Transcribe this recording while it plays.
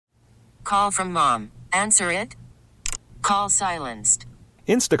Call from mom. Answer it. Call silenced.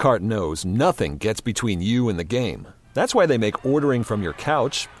 Instacart knows nothing gets between you and the game. That's why they make ordering from your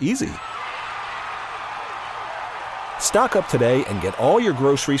couch easy. Stock up today and get all your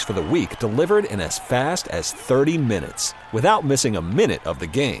groceries for the week delivered in as fast as 30 minutes without missing a minute of the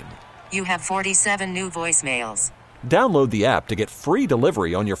game. You have 47 new voicemails. Download the app to get free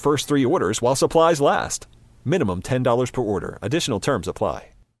delivery on your first 3 orders while supplies last. Minimum $10 per order. Additional terms apply.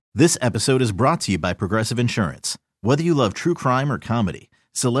 This episode is brought to you by Progressive Insurance. Whether you love true crime or comedy,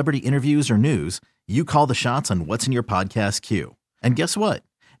 celebrity interviews or news, you call the shots on what's in your podcast queue. And guess what?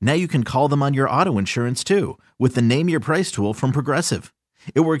 Now you can call them on your auto insurance too with the Name Your Price tool from Progressive.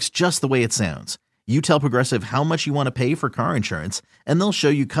 It works just the way it sounds. You tell Progressive how much you want to pay for car insurance, and they'll show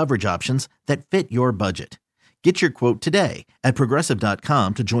you coverage options that fit your budget. Get your quote today at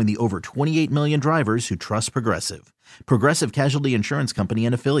Progressive.com to join the over 28 million drivers who trust Progressive. Progressive Casualty Insurance Company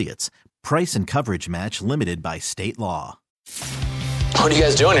and Affiliates. Price and coverage match limited by state law. What are you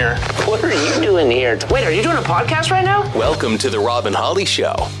guys doing here? What are you doing here? Wait, are you doing a podcast right now? Welcome to the Rob and Holly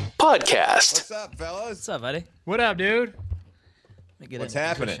Show podcast. What's up, fellas? What's up, buddy? What up, dude? What's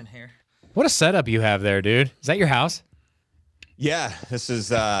happening Here. What a setup you have there, dude. Is that your house? Yeah, this is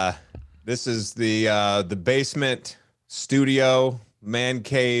the basement studio man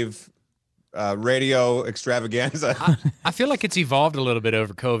cave radio extravaganza. I feel like it's evolved a little bit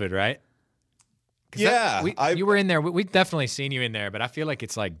over COVID, right? Yeah, you were in there. We definitely seen you in there, but I feel like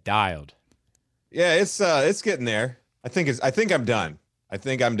it's like dialed. Yeah, it's getting there. I think I'm done.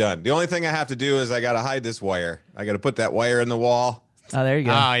 The only thing I have to do is I got to hide this wire. I got to put that wire in the wall. Oh, there you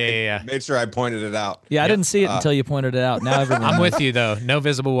go. Oh, yeah. Made sure I pointed it out. Yeah, I didn't see it until you pointed it out. Now everyone I'm knows. with you, though. No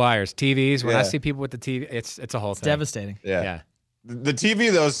visible wires. TVs, when I Yeah. see people with the TV, it's a whole thing. Devastating. Yeah. The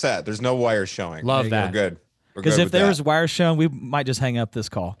TV though is set. There's no wires showing. Love that. We're good. Because if there was wires shown, we might just hang up this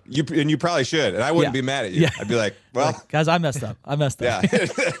call. You probably should, and I wouldn't be mad at you. Yeah. I'd be like, well, Guys, I messed up. yeah,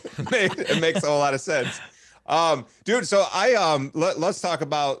 it makes a whole lot of sense. Dude, so let's talk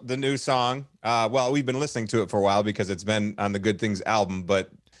about the new song. Well, we've been listening to it for a while because it's been on the Good Things album,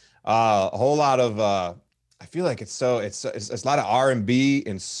 but a whole lot of I feel like it's a lot of R&B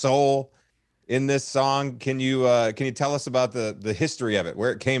and soul in this song. Can you tell us about the history of it,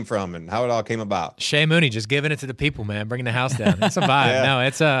 where it came from, and how it all came about? Shay Mooney just giving it to the people, man, bringing the house down. It's a vibe. Yeah.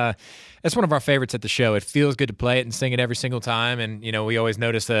 No, it's one of our favorites at the show. It feels good to play it and sing it every single time, and we always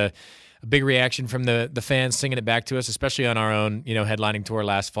notice a big reaction from the fans singing it back to us, especially on our own, headlining tour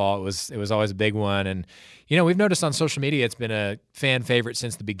last fall. It was always a big one. And, we've noticed on social media, it's been a fan favorite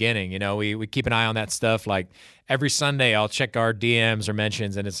since the beginning. We keep an eye on that stuff. Like every Sunday I'll check our DMs or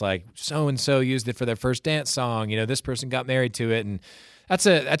mentions, and it's like, so-and-so used it for their first dance song. This person got married to it. And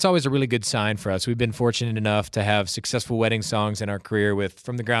that's always a really good sign for us. We've been fortunate enough to have successful wedding songs in our career with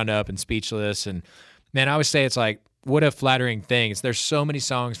From the Ground Up and Speechless. And man, I always say it's like, what a flattering thing. There's so many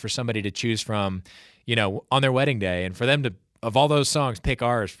songs for somebody to choose from, on their wedding day, and for them to, of all those songs, pick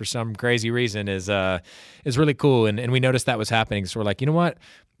ours for some crazy reason is really cool. And we noticed that was happening. So we're like, you know what?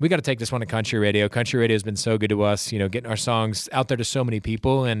 We got to take this one to country radio. Country radio has been so good to us, getting our songs out there to so many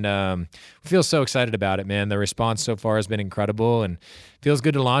people, and we feel so excited about it, man. The response so far has been incredible, and feels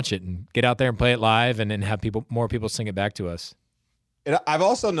good to launch it and get out there and play it live and have more people sing it back to us. I've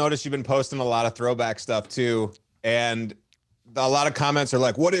also noticed you've been posting a lot of throwback stuff too. And a lot of comments are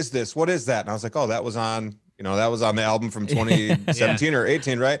like, what is this? What is that? And I was like, oh, that was on the album from 2017 or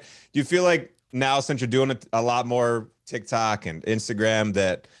 18, right? Do you feel like now, since you're doing a lot more TikTok and Instagram,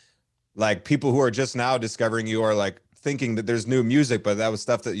 that like people who are just now discovering you are like thinking that there's new music, but that was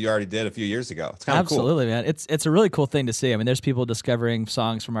stuff that you already did a few years ago? It's kind of cool. Absolutely, man. It's a really cool thing to see. I mean, there's people discovering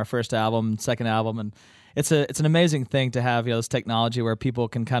songs from our first album, second album, and it's an amazing thing to have, this technology where people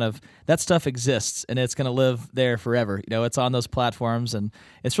can that stuff exists and it's going to live there forever. It's on those platforms, and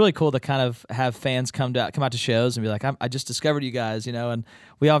it's really cool to kind of have fans come out to shows and be like, I just discovered you guys, and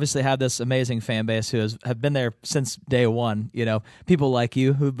we obviously have this amazing fan base who have been there since day one, people like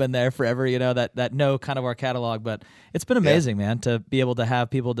you who've been there forever, that know kind of our catalog. But it's been amazing, man, to be able to have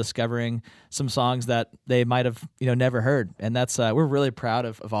people discovering some songs that they might have, never heard. And that's, we're really proud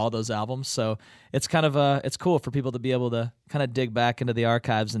of all those albums. So it's kind of, it's cool for people to be able to kind of dig back into the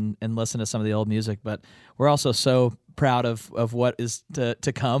archives and listen to some of the old music. But we're also so proud of what is to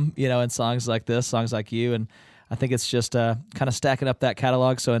come, in songs like this, songs like you. And I think it's just kind of stacking up that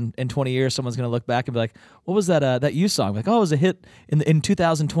catalog. So in 20 years, someone's going to look back and be like, what was that You song? Like, oh, it was a hit in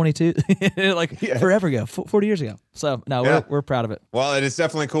 2022, forever ago, 40 years ago. So no, we're proud of it. Well, it is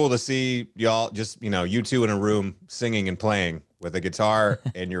definitely cool to see y'all just, you two in a room singing and playing with a guitar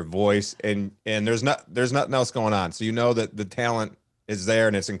and your voice, and there's nothing else going on. So that the talent is there,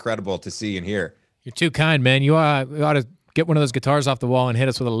 and it's incredible to see and hear. You're too kind, man. You ought to get one of those guitars off the wall and hit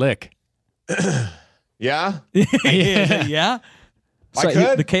us with a lick. Yeah? Yeah. I So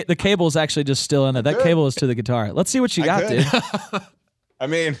could. the cable is actually just still in it. That could. cable is to the guitar. Let's see what you got, could. dude. I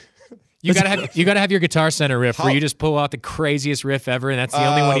mean, You gotta have your Guitar Center riff where How- you just pull out the craziest riff ever, and that's the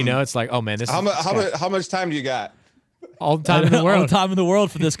only one you know. It's like, oh man, this how, is how much time do you got? all the time in the All the world. time in the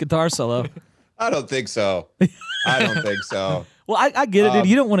world for this guitar solo. I don't think so. I don't think so. Well, I get it, dude.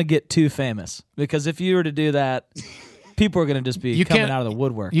 You don't want to get too famous because if you were to do that, people are going to just be You coming can't- out of the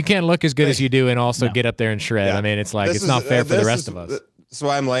woodwork. You can't look as good as you do and also get up there and shred. Yeah. I mean, it's like This it's is- not fair for the this rest is- of us. That's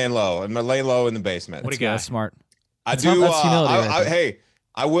why I'm laying low. I'm laying low in the basement. What do you got? That's smart. I That's do. that's humility right there. Hey,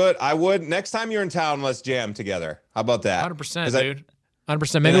 I would. Next time you're in town, let's jam together. How about that? 100%, 'Cause dude.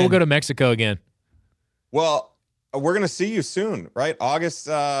 100%. Maybe we'll go to Mexico again. Well, we're gonna see you soon, right? August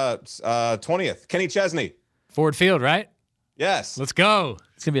 20th. Kenny Chesney. Ford Field, right? Yes. Let's go.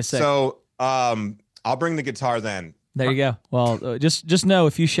 It's going to be a sick. So I'll bring the guitar then. There you go. Well, just know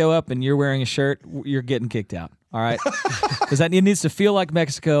if you show up and you're wearing a shirt, you're getting kicked out. All right, because it needs to feel like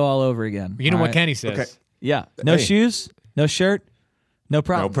Mexico all over again. You know all what right? Kenny says. Okay. Yeah. No Hey. shoes, no shirt, no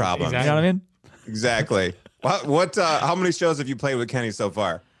problem. No problem. You know what I mean? Exactly. What? How many shows have you played with Kenny so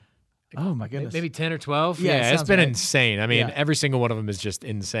far? Oh my goodness. Maybe 10 or 12. Yeah, it Yeah, it's sounds been right. insane. I mean, Yeah. every single one of them is just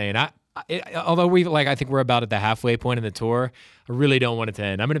insane. Although I think we're about at the halfway point in the tour. I really don't want it to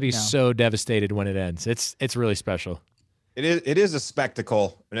end. I'm going to be so devastated when it ends. It's really special. It is a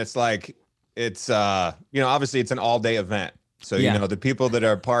spectacle, and it's like obviously it's an all-day event. So Yeah. the people that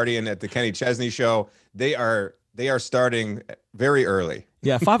are partying at the Kenny Chesney show, they are starting very early.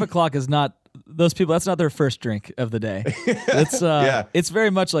 Yeah, 5 o'clock is not those people. That's not their first drink of the day. It's Yeah. it's very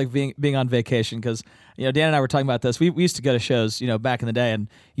much like being on vacation because Dan and I were talking about this. We used to go to shows back in the day, and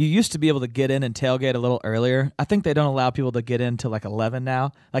you used to be able to get in and tailgate a little earlier. I think they don't allow people to get in till like 11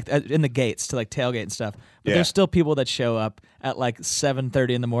 now, like in the gates to like tailgate and stuff. But Yeah. there's still people that show up at like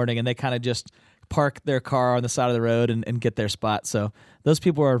 7:30 in the morning, and they kind of just park their car on the side of the road and get their spot. So those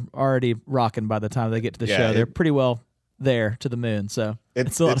people are already rocking by the time they get to the Yeah, show. They're pretty well there to the moon. So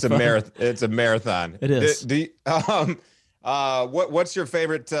It's a lot a of fun. marathon. It's a marathon. It is. What's your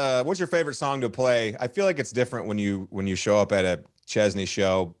favorite song to play? I feel like it's different when you show up at a Chesney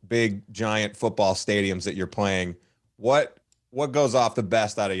show, big giant football stadiums that you're playing. What goes off the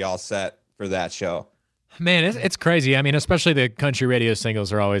best out of y'all's set for that show? Man, it's crazy. I mean, especially the country radio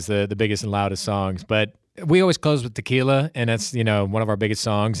singles are always the biggest and loudest songs. But we always close with Tequila, and that's one of our biggest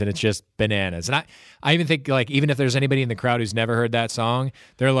songs, and it's just bananas. And I even think even if there's anybody in the crowd who's never heard that song,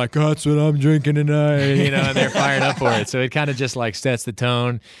 they're like, oh, that's what I'm drinking tonight, and they're fired up for it. So it kind of just like sets the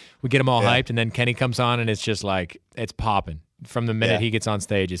tone. We get them all hyped, and then Kenny comes on, and it's just like it's popping from the minute he gets on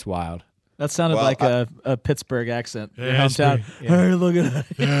stage. It's wild. That sounded Well, like a Pittsburgh accent. Your Yeah, it's hometown. pretty- yeah. Hey, look at that.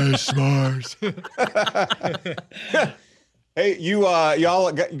 Yeah, smart. Hey, you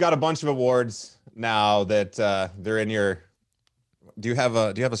got a bunch of awards now that they're in your. Do you have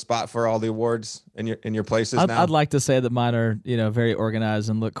a spot for all the awards in your places now? I'd like to say that mine are very organized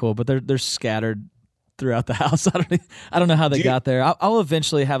and look cool, but they're scattered throughout the house. I don't know how they got there. I'll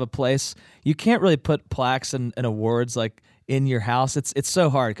eventually have a place. You can't really put plaques and awards like in your house. It's so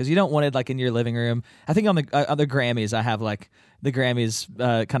hard because you don't want it like in your living room. I think on the Grammys, I have like the Grammys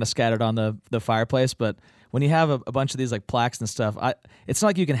kind of scattered on the fireplace, but when you have a bunch of these like plaques and stuff, it's not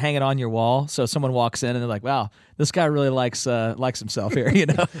like you can hang it on your wall. So someone walks in and they're like, "Wow, this guy really likes himself here."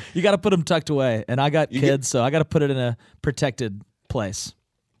 You got to put them tucked away. And I got kids, so I got to put it in a protected place.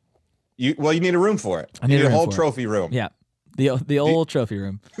 You need a room for it. I need you a room whole for it. trophy room. Yeah, the old trophy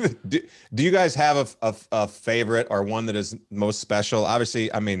room. Do you guys have a favorite or one that is most special?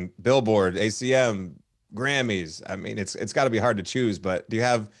 Obviously, I mean, Billboard, ACM, Grammys. I mean, it's got to be hard to choose. But do you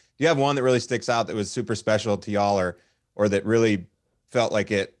have one that really sticks out that was super special to y'all, or that really felt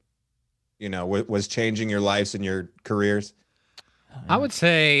like it, was changing your lives and your careers? I would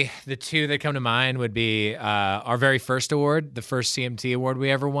say the two that come to mind would be our very first award, the first CMT award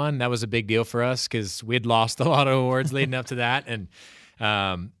we ever won. That was a big deal for us because we had lost a lot of awards leading up to that.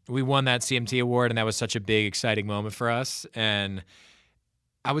 And we won that CMT award, and that was such a big, exciting moment for us. And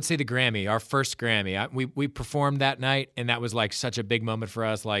I would say the Grammy, our first Grammy. We performed that night, and that was like such a big moment for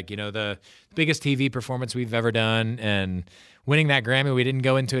us, like, the biggest TV performance we've ever done. And winning that Grammy, we didn't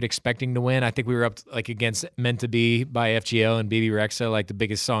go into it expecting to win. I think we were up like against Meant to Be by FGL and BB Rexa, like the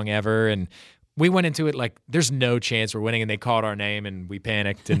biggest song ever. And we went into it like there's no chance we're winning, and they called our name, and we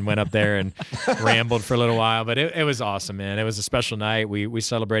panicked and went up there and rambled for a little while. But it was awesome, man. It was a special night. We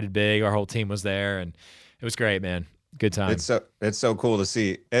celebrated big. Our whole team was there, and it was great, man. Good time. It's so cool to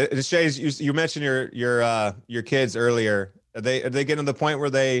see. Shay, you mentioned your kids earlier. Are they getting to the point where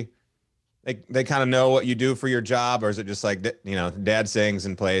they kind of know what you do for your job, or is it just like, dad sings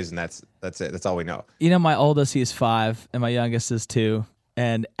and plays and that's it? That's all we know. My oldest, he's 5, and my youngest is 2.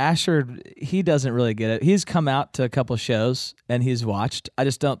 And Asher, he doesn't really get it. He's come out to a couple shows and he's watched. I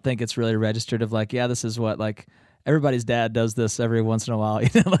just don't think it's really registered of like, yeah, this is what like everybody's dad does this every once in a while.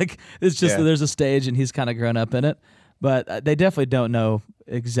 Like it's just that there's a stage and he's kind of grown up in it. But they definitely don't know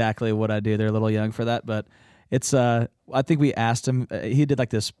exactly what I do. They're a little young for that. But it's, I think we asked him, he did like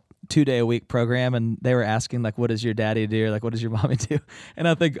this 2-day-a-week program, and they were asking like, what does your daddy do? Or, like, what does your mommy do? And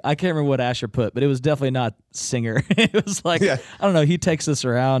I can't remember what Asher put, but it was definitely not singer. It was like, I don't know. He takes us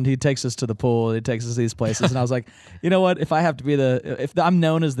around. He takes us to the pool. He takes us to these places. And I was like, you know what? If I have to be if I'm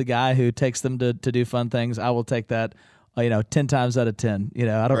known as the guy who takes them to do fun things, I will take that, 10 times out of 10.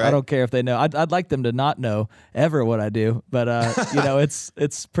 I don't care if they know. I'd like them to not know ever what I do, but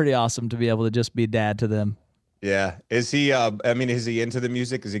it's pretty awesome to be able to just be dad to them. Yeah. Is he, is he into the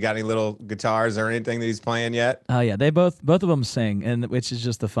music? Has he got any little guitars or anything that he's playing yet? Oh yeah. They both of them sing, and which is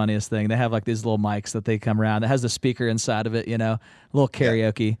just the funniest thing. They have like these little mics that they come around that has the speaker inside of it, a little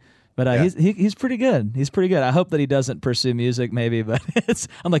karaoke. Yeah. But he's pretty good. He's pretty good. I hope that he doesn't pursue music maybe, but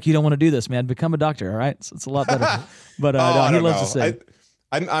I'm like, you don't want to do this, man. Become a doctor. All right. So it's a lot better, but he loves to sing.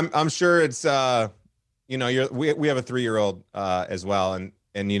 I'm sure it's, we have a 3-year-old, as well.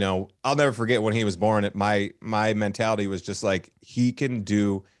 And I'll never forget when he was born. My mentality was just like, he can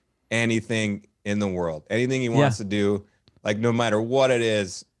do anything in the world, anything he wants to do, like no matter what it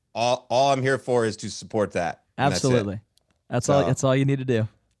is. All I'm here for is to support that. Absolutely, that's all you need to do.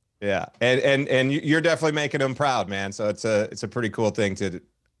 Yeah, and you're definitely making him proud, man. So it's a pretty cool thing to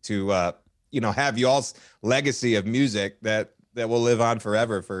have y'all's legacy of music that will live on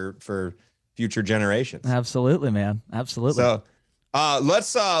forever for future generations. Absolutely, man. Absolutely. So.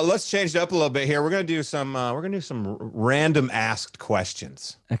 Let's change it up a little bit here. We're gonna do some random asked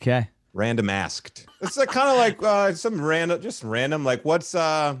questions. Okay. Random asked. It's kind of like some random. Like what's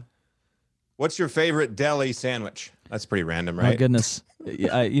your favorite deli sandwich? That's pretty random, right? My goodness.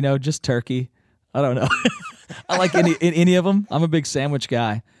 Just turkey. I don't know. I like any of them. I'm a big sandwich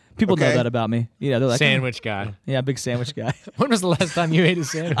guy. People know that about me. They're like sandwich guy. Yeah, big sandwich guy. When was the last time you ate a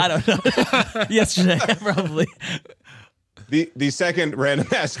sandwich? I don't know. Yesterday, probably. The second random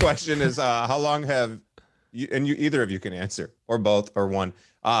ask question is how long have you, and you either of you can answer, or both, or one.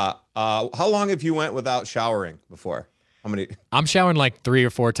 How long have you went without showering before? How many? I'm showering like 3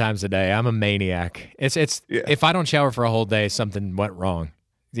 or 4 times a day. I'm a maniac. If I don't shower for a whole day, something went wrong.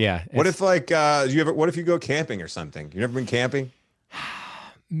 Yeah. What if what if you go camping or something? You never been camping?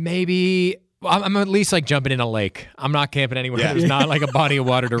 Maybe. I'm at least like jumping in a lake. I'm not camping anywhere. There's not like a body of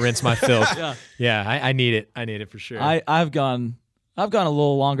water to rinse my filth. Yeah, I need it. I need it for sure. I've gone a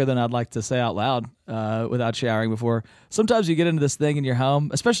little longer than I'd like to say out loud without showering before. Sometimes you get into this thing in your home,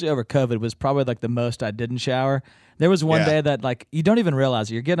 especially over COVID, was probably like the most I didn't shower. There was one day that like you don't even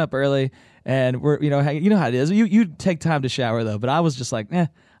realize you're getting up early, and we're how it is. You take time to shower though, but I was just like,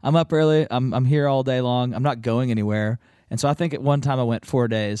 I'm up early. I'm here all day long. I'm not going anywhere, and so I think at one time I went 4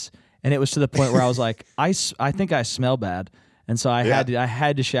 days. And it was to the point where I was like, I think I smell bad, and so I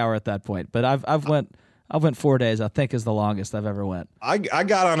had to shower at that point. But I've went 4 days. I think is the longest I've ever went. I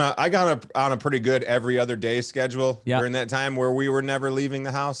got on a pretty good every other day schedule during that time where we were never leaving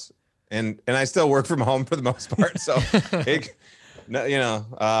the house, and I still work from home for the most part. So, you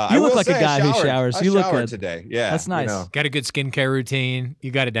look like a guy who showers. You look good today. Yeah, that's nice. Got a good skincare routine.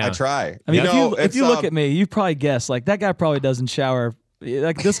 You got it down. I try. I mean, if you look at me, you probably guess like that guy probably doesn't shower.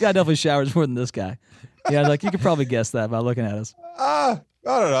 Like this guy definitely showers more than this guy. Yeah, like you could probably guess that by looking at us. I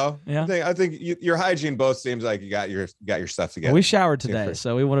don't know. Yeah, I think your hygiene both seems like you got your stuff together. Well, we showered today,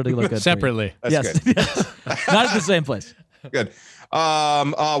 so we wanted to look good separately. That's good. Yes. Not at the same place. Good.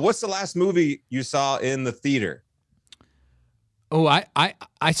 What's the last movie you saw in the theater? Oh, I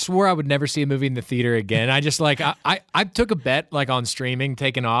swore I would never see a movie in the theater again. I just like I took a bet like on streaming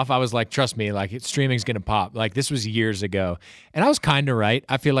taking off. I was like, trust me, like streaming's gonna pop. Like this was years ago, and I was kind of right.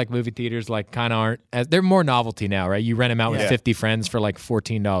 I feel like movie theaters like kind of aren't. They're more novelty now, right? You rent them out with 50 friends for like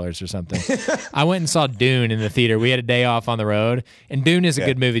 $14 or something. I went and saw Dune in the theater. We had a day off on the road, and Dune is a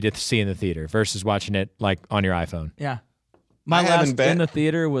good movie to see in the theater versus watching it like on your iPhone. Yeah, my last in the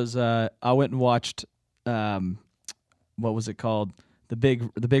theater was I went and watched. What was it called? The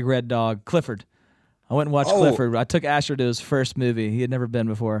big red dog, Clifford. I went and watched Clifford. I took Asher to his first movie. He had never been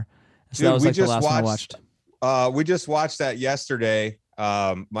before. So that was like the last one I watched. We just watched that yesterday.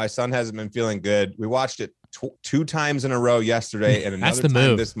 My son hasn't been feeling good. We watched it 2 times in a row yesterday and another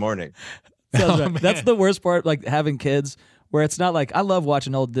time this morning. That's the worst part, like having kids. where it's not like, I love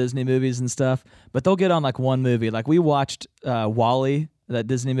watching old Disney movies and stuff, but they'll get on like one movie. Like we watched WALL-E, that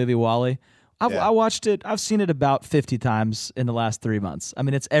Disney movie WALL-E. I watched it. I've seen it about 50 times in the last 3 months. I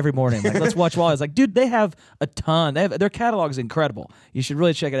mean, it's every morning. Like, let's watch WALL-E. It's like, dude, they have a ton. Their catalog is incredible. You should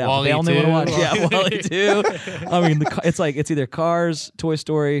really check it out. WALL-E they only 2. want to watch, WALL-E 2. I mean, it's like it's either Cars, Toy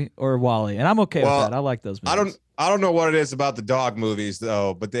Story, or WALL-E, and I'm okay with that. I like those movies. I don't know what it is about the dog movies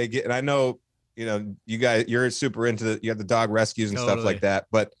though, but they get, and I know, you know, you guys, you're super into you have the dog rescues and stuff like that,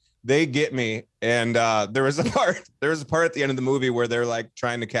 but they get me. And there was a part at the end of the movie where they're like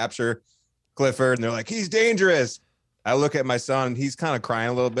trying to capture Clifford, and they're like, he's dangerous. I look at my son, and he's kind of crying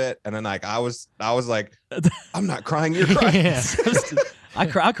a little bit, and then like I was like, I'm not crying, you're crying. I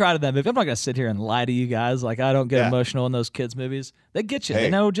cried at that movie. I'm not gonna sit here and lie to you guys. Like, I don't get emotional in those kids movies. They get you. They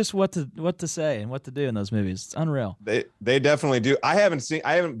know just what to say and what to do in those movies. It's unreal. They definitely do. I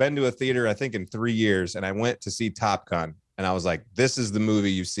haven't been to a theater, I think, in 3 years, and I went to see Top Gun, and I was like, this is the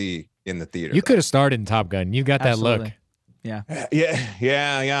movie you see in the theater. You could have started in Top Gun. You got that look. Yeah.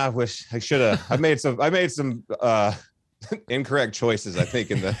 I wish I should have. I made some incorrect choices, I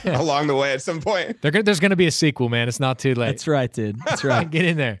think, along the way at some point. There's going to be a sequel, man. It's not too late. That's right, dude. That's right. Get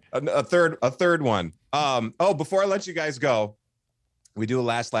in there. A third one. Before I let you guys go, we do a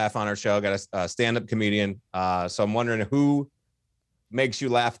last laugh on our show. Got a stand-up comedian. So I'm wondering who makes you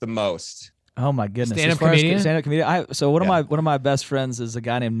laugh the most. Oh my goodness. Stand-up comedian. One of my best friends is a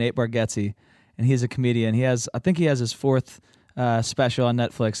guy named Nate Bargatze, and he's a comedian. I think he has his fourth special on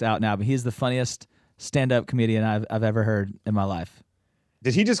Netflix out now, but he's the funniest stand-up comedian I've ever heard in my life.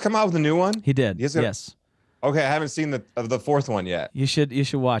 Did he just come out with a new one? He did. Yes. Okay, I haven't seen the fourth one yet. You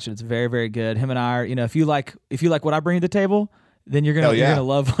should watch it. It's very, very good. Him and I are, if you like what I bring to the table, then you're gonna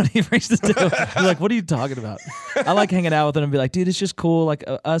love what he brings to the table. You're like, what are you talking about? I like hanging out with him and be like, dude, it's just cool. Like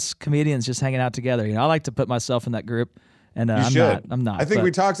us comedians just hanging out together. I like to put myself in that group. And I'm not. I think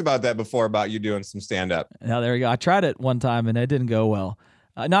we talked about that before, about you doing some stand-up. Now, there we go. I tried it one time, and it didn't go well.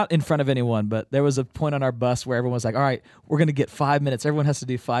 Not in front of anyone, but there was a point on our bus where everyone was like, all right, we're going to get 5 minutes. Everyone has to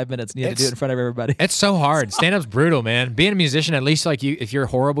do 5 minutes, and you have to do it in front of everybody. It's so hard. Stand-up's brutal, man. Being a musician, at least like if you're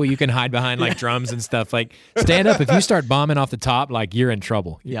horrible, you can hide behind like drums and stuff. Like stand-up, if you start bombing off the top, like you're in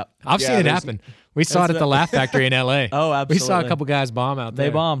trouble. Yep. I've seen it happen. We saw it at the Laugh Factory in L.A. Oh, absolutely. We saw a couple guys bomb out there.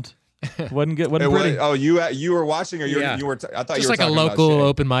 They bombed. Wasn't good. Wasn't pretty. Oh, you were watching, or you were? I thought just you were like a talking local about Shay.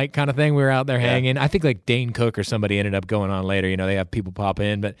 open mic kind of thing. We were out there hanging. I think like Dane Cook or somebody ended up going on later. They have people pop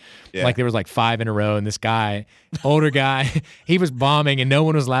in, but like there was like 5 in a row, and this guy, older guy, he was bombing, and no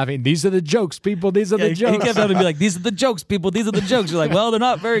one was laughing. These are the jokes, people. These are the jokes. He kept on to be like, "These are the jokes, people. These are the jokes." You're like, "Well, they're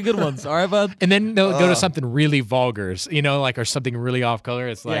not very good ones." All right, bud. And then they'll go to something really vulgar, or something really off color.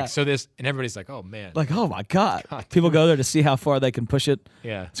 It's like so this, and everybody's like, "Oh man!" Like, "Oh my god!" People go there to see how far they can push it.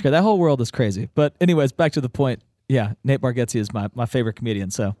 Yeah, it's great. That whole world is crazy. But anyways, back to the point. Yeah, Nate Bargatze is my favorite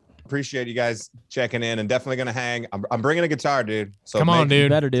comedian. So appreciate you guys checking in, and definitely gonna hang. I'm bringing a guitar, dude. So come on, dude.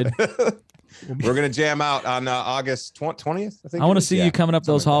 Better, dude. We're gonna jam out on August 20th. I think. I want to see you coming up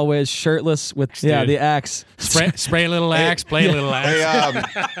those hallways shirtless with the axe. Spray a little axe, play a little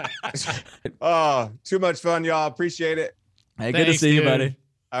axe. Hey, too much fun, y'all. Appreciate it. Hey, good to see you, buddy.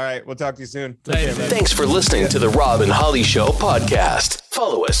 All right, we'll talk to you soon. Thanks for listening to the Rob and Holly Show podcast.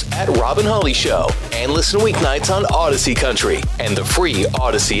 Follow us at Rob and Holly Show and listen weeknights on Odyssey Country and the free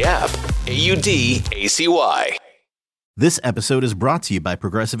Odyssey app. AUDACY. This episode is brought to you by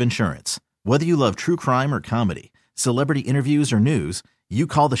Progressive Insurance. Whether you love true crime or comedy, celebrity interviews or news, you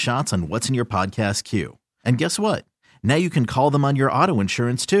call the shots on what's in your podcast queue. And guess what? Now you can call them on your auto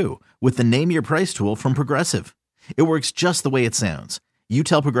insurance too with the Name Your Price tool from Progressive. It works just the way it sounds. You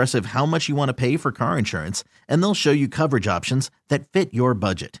tell Progressive how much you want to pay for car insurance, and they'll show you coverage options that fit your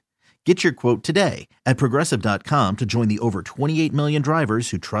budget. Get your quote today at Progressive.com to join the over 28 million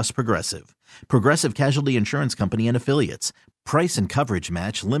drivers who trust Progressive. Progressive Casualty Insurance Company and Affiliates. Price and coverage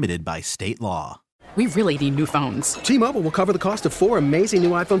match limited by state law. We really need new phones. T-Mobile will cover the cost of 4 amazing new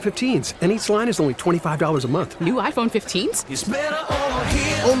iPhone 15s, and each line is only $25 a month. New iPhone 15s? It's better over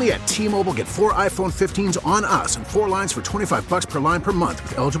here. Only at T-Mobile, get 4 iPhone 15s on us and 4 lines for $25 per line per month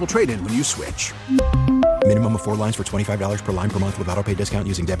with eligible trade-in when you switch. Minimum of 4 lines for $25 per line per month with autopay discount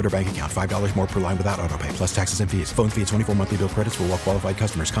using debit or bank account. $5 more per line without autopay, plus taxes and fees. Phone fee at 24 monthly bill credits for well-qualified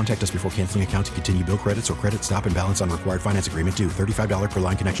customers. Contact us before canceling account to continue bill credits or credit stop and balance on required finance agreement due. $35 per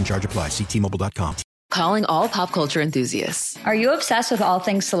line connection charge applies. See T-Mobile.com. Calling all pop culture enthusiasts. Are you obsessed with all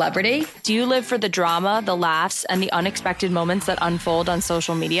things celebrity? Do you live for the drama, the laughs, and the unexpected moments that unfold on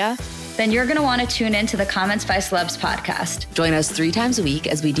social media? then you're going to want to tune in to the Comments by Celebs podcast. Join us 3 times a week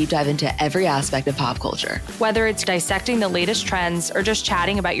as we deep dive into every aspect of pop culture. Whether it's dissecting the latest trends or just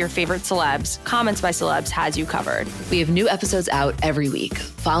chatting about your favorite celebs, Comments by Celebs has you covered. We have new episodes out every week.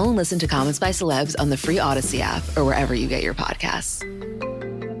 Follow and listen to Comments by Celebs on the free Odyssey app or wherever you get your podcasts.